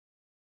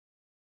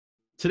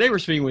Today we're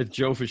speaking with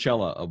Joe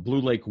Fishella of Blue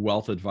Lake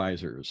Wealth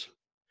Advisors.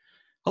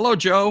 Hello,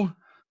 Joe.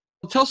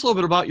 Tell us a little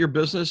bit about your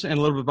business and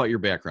a little bit about your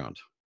background.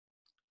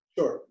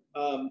 Sure.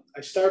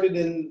 I started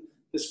in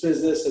this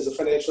business as a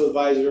financial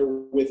advisor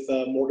with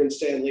Morgan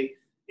Stanley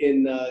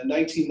in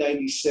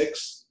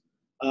 1996.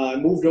 I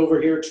moved over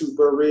here to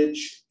Burr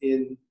Ridge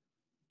in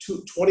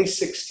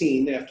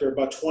 2016. After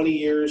about 20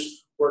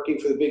 years working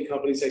for the big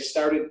companies, I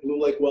started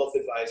Blue Lake Wealth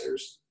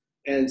Advisors.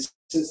 And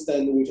since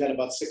then, we've had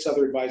about 6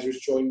 other advisors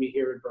join me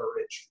here in Burr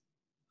Ridge.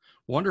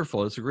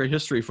 Wonderful. It's a great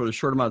history for the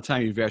short amount of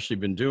time you've actually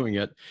been doing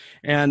it.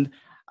 And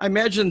I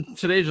imagine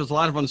today there's a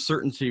lot of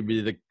uncertainty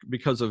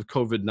because of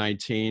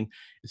COVID-19.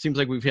 It seems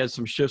like we've had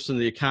some shifts in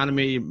the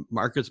economy.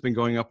 Market's been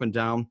going up and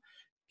down.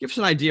 Give us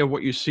an idea of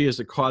what you see as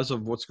the cause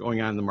of what's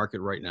going on in the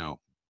market right now.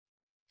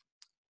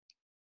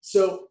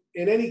 So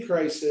in any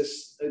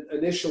crisis,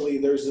 initially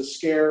there's a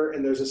scare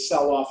and there's a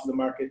sell-off and the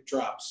market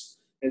drops.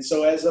 And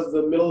so as of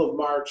the middle of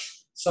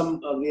March,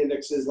 some of the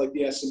indexes like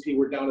the S&P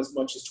were down as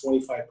much as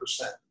 25%.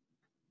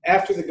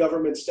 After the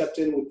government stepped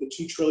in with the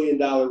 $2 trillion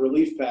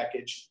relief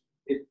package,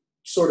 it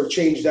sort of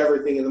changed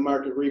everything and the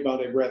market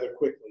rebounded rather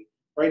quickly.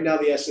 Right now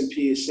the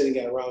S&P is sitting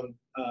at around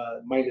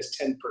minus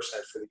 10% for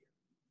the year.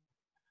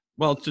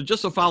 Well,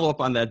 just to follow up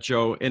on that,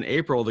 Joe, in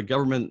April, the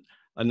government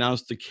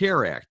announced the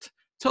CARE Act.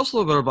 Tell us a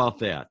little bit about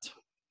that.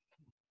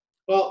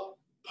 Well,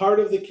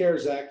 part of the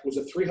CARES Act was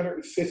a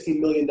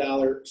 $350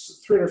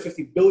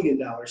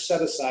 billion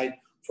set aside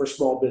for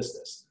small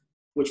business,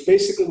 which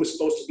basically was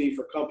supposed to be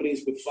for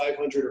companies with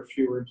 500 or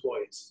fewer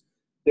employees.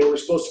 They were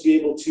supposed to be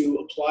able to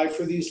apply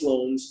for these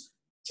loans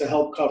to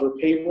help cover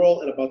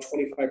payroll and about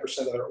 25%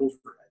 of their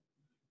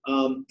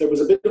overhead. There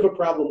was a bit of a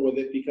problem with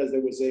it because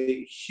there was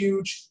a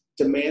huge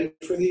demand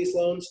for these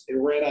loans. It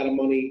ran out of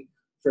money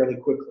fairly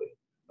quickly.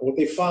 And what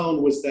they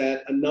found was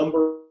that a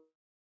number of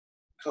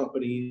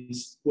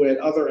companies who had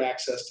other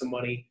access to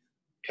money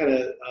kind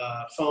of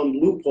found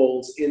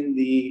loopholes in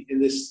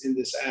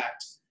this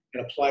act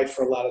and applied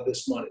for a lot of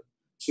this money.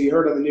 So you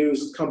heard on the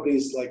news,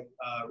 companies like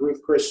Ruth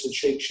Chris and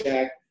Shake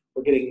Shack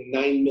were getting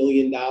 $9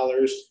 million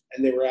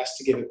and they were asked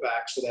to give it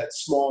back so that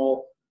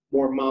small,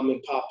 more mom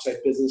and pop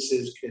type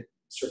businesses could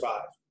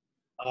survive.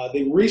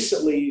 They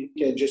recently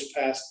just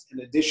passed, in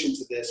addition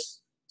to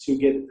this, to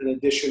get an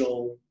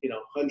additional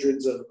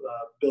hundreds of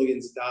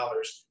billions of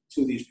dollars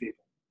to these people.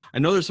 I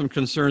know there's some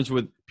concerns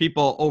with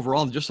people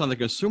overall, just on the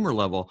consumer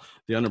level.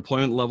 The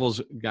unemployment level's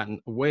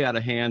gotten way out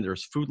of hand.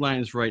 There's food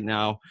lines right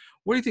now.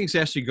 What do you think is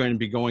actually going to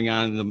be going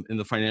on in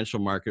the financial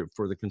market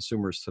for the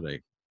consumers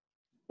today?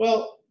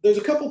 Well, there's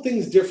a couple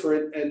things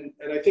different, and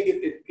I think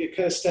it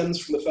kind of stems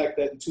from the fact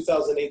that in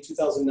 2008,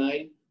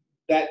 2009,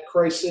 that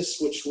crisis,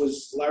 which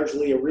was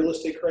largely a real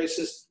estate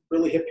crisis,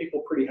 really hit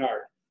people pretty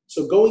hard.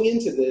 So going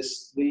into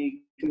this,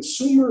 the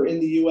consumer in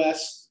the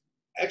U.S.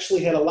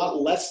 actually had a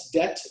lot less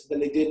debt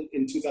than they did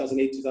in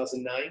 2008,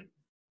 2009.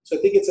 So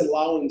I think it's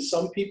allowing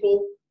some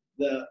people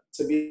to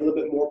be a little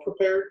bit more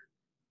prepared.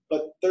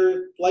 But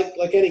there,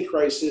 like any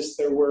crisis,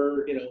 there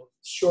were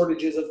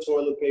shortages of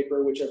toilet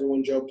paper, which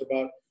everyone joked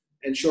about,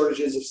 and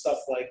shortages of stuff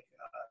like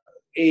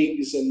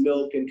eggs and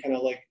milk and kind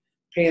of like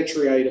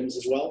pantry items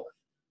as well.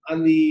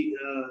 On the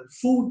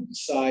food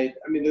side,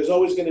 I mean, there's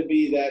always going to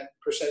be that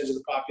percentage of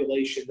the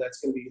population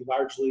that's going to be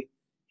largely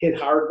hit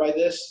hard by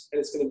this, and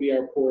it's going to be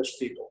our poorest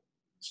people.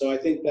 So I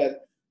think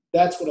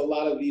that's what a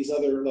lot of these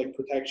other like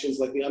protections,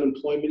 like the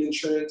unemployment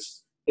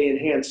insurance, they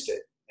enhanced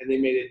it and they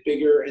made it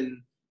bigger, and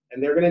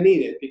they're going to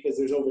need it because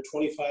there's over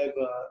 25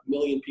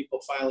 million people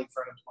filing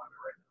for unemployment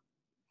right now.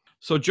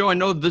 So, Joe, I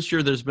know this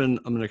year there's been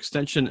an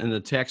extension in the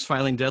tax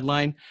filing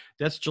deadline.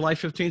 That's July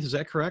 15th. Is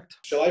that correct?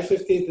 July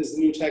 15th is the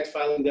new tax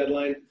filing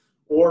deadline,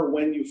 or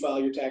when you file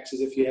your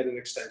taxes if you had an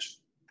extension.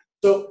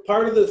 So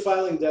part of the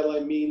filing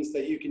deadline means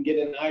that you can get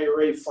an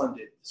IRA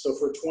funded. So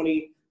for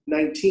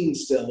 2019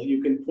 still,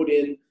 you can put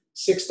in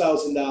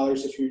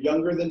 $6,000 if you're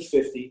younger than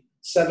 50,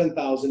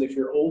 $7,000 if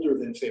you're older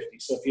than 50.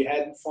 So if you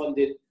hadn't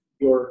funded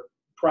your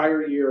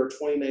prior year or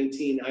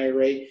 2019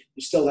 IRA,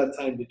 you still have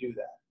time to do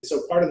that.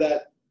 So part of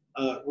that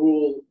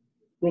rule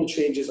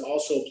changes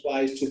also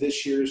applies to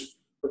this year's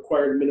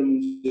required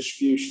minimum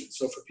distribution.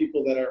 So for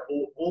people that are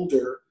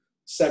older,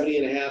 70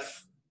 and a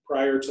half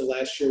prior to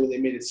last year when they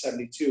made it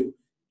 72,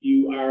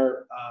 you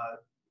are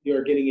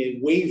getting a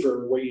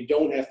waiver where you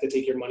don't have to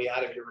take your money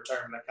out of your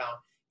retirement account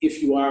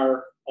if you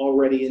are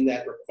already in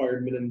that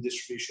required minimum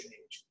distribution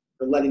age.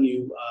 They're letting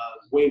you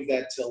waive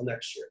that till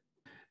next year.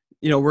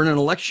 We're in an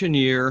election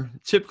year.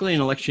 Typically,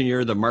 in an election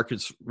year, the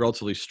market's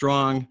relatively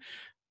strong.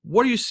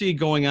 What do you see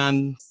going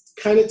on?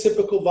 Kind of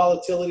typical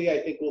volatility, I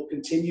think, will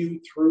continue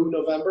through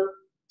November,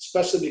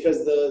 especially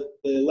because the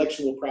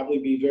election will probably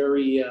be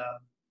very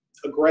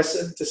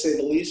aggressive, to say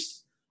the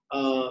least.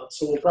 So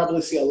we'll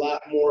probably see a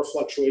lot more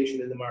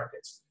fluctuation in the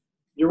markets.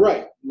 You're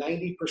right,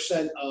 90%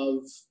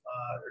 or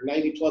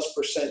 90+%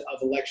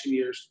 of election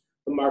years,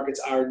 the markets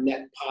are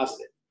net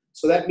positive.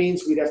 So that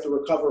means we'd have to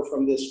recover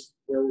from this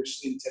where we're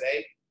sitting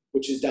today,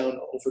 which is down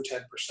over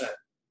 10%.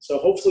 So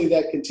hopefully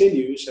that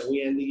continues and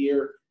we end the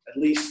year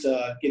at least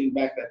getting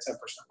back that 10% we're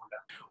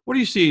down. What do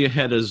you see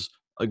ahead as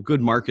a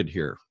good market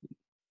here?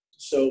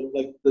 So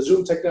like the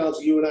Zoom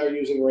technology you and I are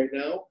using right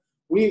now,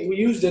 we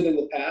used it in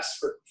the past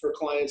for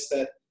clients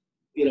that,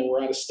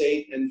 were out of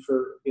state and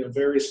for,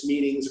 various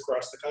meetings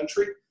across the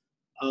country.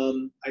 I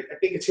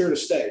think it's here to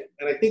stay.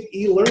 And I think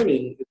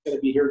e-learning is going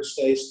to be here to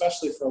stay,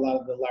 especially for a lot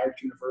of the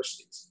large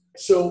universities.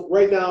 So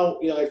right now,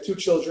 I have two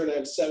children. I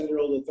have a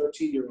 7-year-old and a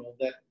 13-year-old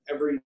that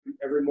every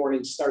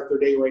morning start their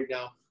day right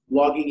now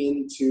logging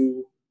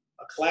into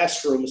a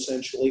classroom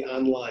essentially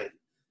online.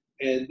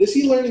 And this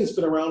e-learning has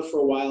been around for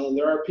a while, and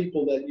there are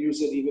people that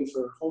use it even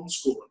for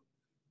homeschooling.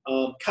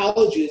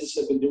 Colleges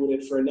have been doing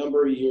it for a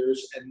number of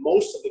years, and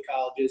most of the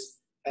colleges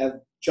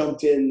have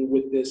jumped in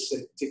with this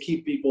to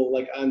keep people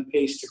like on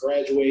pace to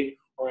graduate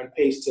or on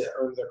pace to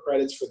earn their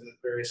credits for the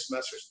various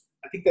semesters.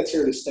 I think that's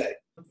here to stay.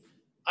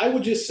 I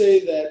would just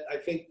say that I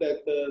think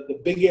that the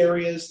big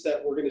areas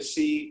that we're going to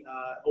see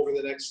over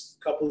the next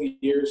couple of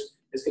years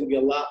is going to be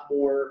a lot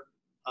more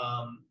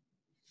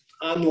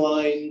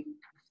online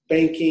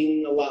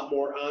banking, a lot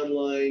more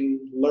online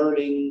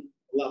learning,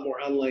 a lot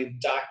more online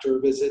doctor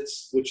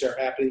visits, which are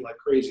happening like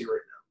crazy right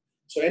now.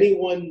 So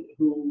anyone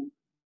who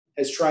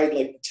has tried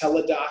like the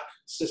teledoc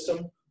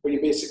system, where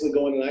you basically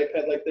go on an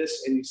iPad like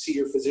this and you see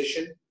your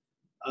physician,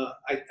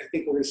 I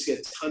think we're going to see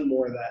a ton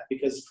more of that,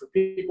 because for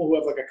people who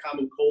have like a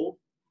common cold,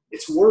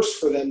 it's worse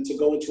for them to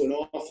go into an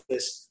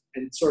office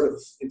and sort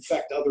of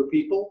infect other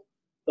people.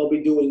 They'll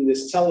be doing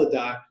this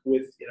teledoc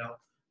with,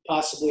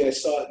 possibly I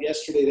saw it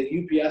yesterday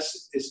that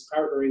UPS is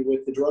partnering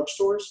with the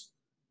drugstores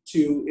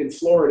in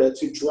Florida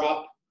to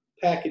drop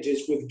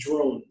packages with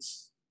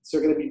drones. So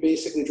they're going to be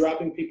basically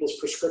dropping people's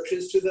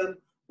prescriptions to them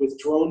with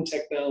drone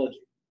technology.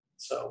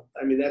 So,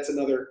 that's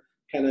another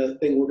kind of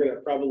thing we're going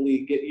to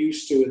probably get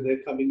used to in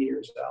the coming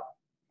years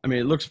now.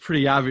 It looks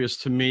pretty obvious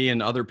to me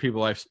and other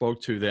people I've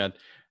spoke to that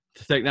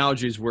the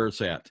technology is where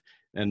it's at.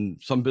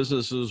 And some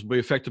businesses will be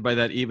affected by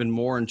that even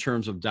more in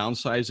terms of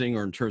downsizing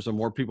or in terms of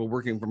more people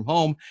working from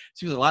home. It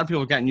seems a lot of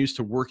people have gotten used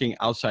to working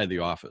outside the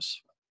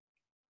office.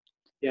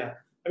 Yeah.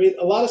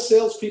 A lot of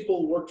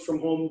salespeople worked from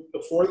home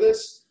before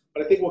this,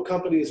 but I think what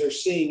companies are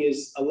seeing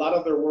is a lot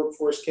of their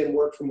workforce can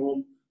work from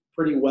home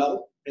pretty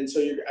well. And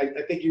so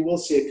I think you will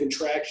see a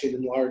contraction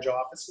in large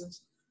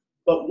offices.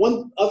 But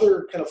one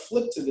other kind of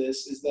flip to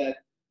this is that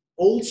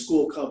old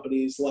school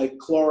companies like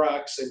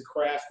Clorox and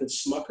Kraft and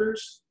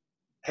Smuckers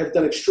have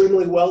done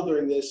extremely well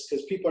during this,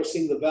 because people are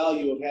seeing the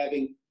value of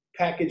having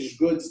packaged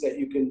goods that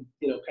you can,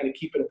 kind of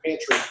keep in a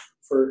pantry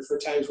for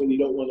times when you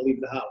don't want to leave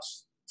the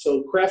house.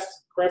 So Kraft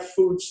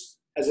Foods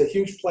has a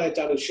huge plant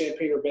down in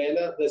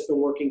Champaign-Urbana that's been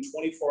working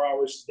 24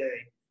 hours a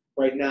day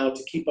right now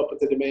to keep up with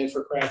the demand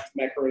for Kraft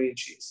macaroni and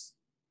cheese.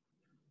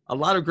 A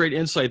lot of great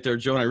insight there,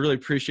 Joe, and I really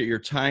appreciate your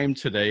time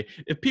today.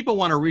 If people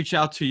want to reach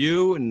out to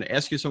you and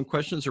ask you some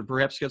questions or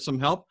perhaps get some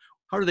help,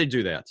 how do they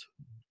do that?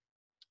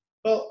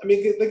 Well,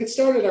 they can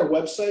start at our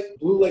website,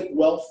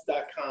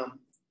 bluelakewealth.com.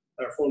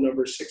 Our phone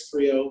number is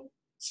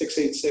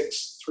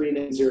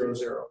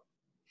 630-686-3900.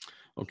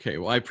 Okay,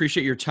 well, I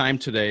appreciate your time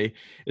today.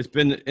 It's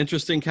been an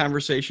interesting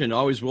conversation. It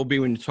always will be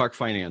when you talk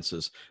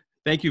finances.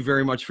 Thank you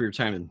very much for your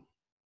time.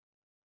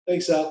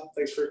 Thanks, Al.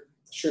 Thanks for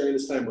sharing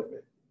this time with me.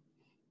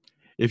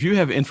 If you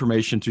have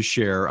information to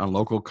share on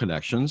local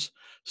connections,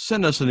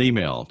 send us an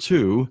email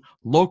to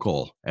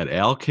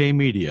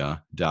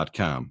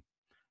local@alkayemedia.com.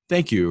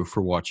 Thank you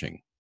for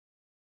watching.